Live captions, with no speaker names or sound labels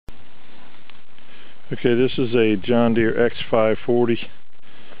Okay, this is a John Deere X540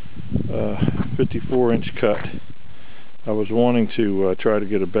 54-inch cut. I was wanting to try to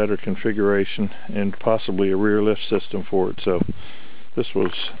get a better configuration and possibly a rear lift system for it, so this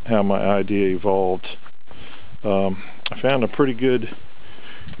was how my idea evolved. I found a pretty good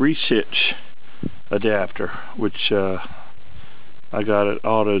reese hitch adapter, which I got at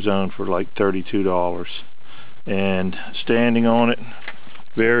AutoZone for like $32, and standing on it,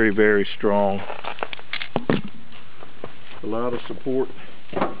 very, very strong. A lot of support,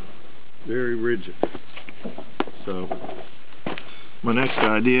 very rigid. So my next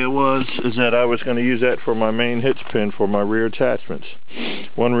idea is that I was going to use that for my main hitch pin for my rear attachments.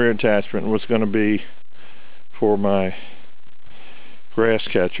 One rear attachment was going to be for my grass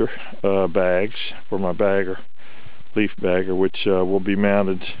catcher bags, for my bagger, leaf bagger, which will be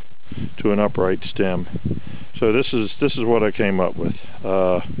mounted to an upright stem. So this is what I came up with.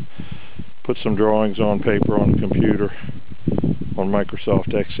 Put some drawings on paper on the computer on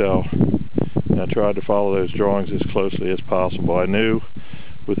Microsoft Excel, and I tried to follow those drawings as closely as possible. I knew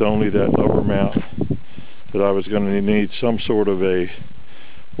with only that lower mount that I was going to need some sort of a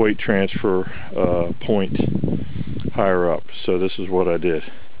weight transfer point higher up, so this is what I did.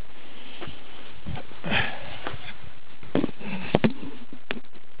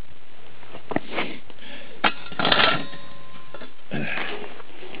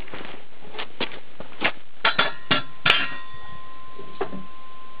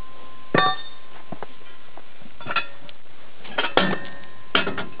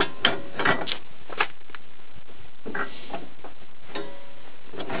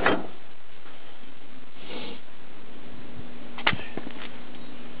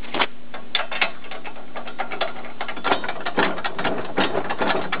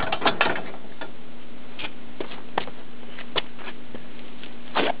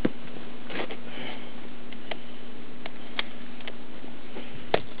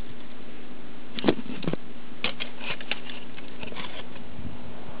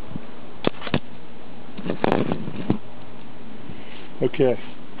 Okay,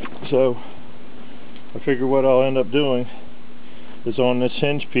 so I figure what I'll end up doing is on this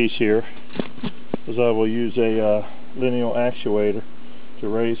hinge piece here, is I will use a lineal actuator to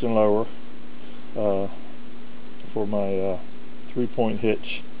raise and lower for my 3-point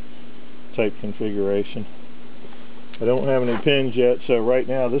hitch type configuration. I don't have any pins yet, so right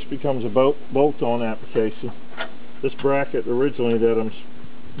now this becomes a bolt-on application. This bracket originally that I'm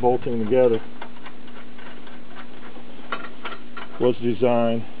bolting together was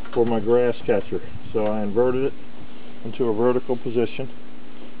designed for my grass catcher, so I inverted it into a vertical position,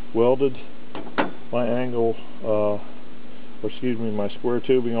 welded my my square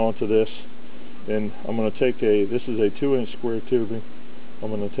tubing onto this, and I'm going to take this is a 2-inch square tubing. I'm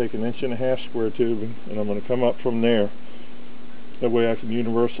going to take 1.5 inch square tubing, and I'm going to come up from there. That way I can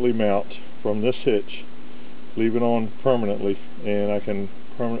universally mount from this hitch, leave it on permanently, and I can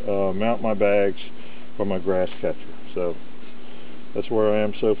mount my bags for my grass catcher. So that's where I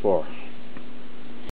am so far.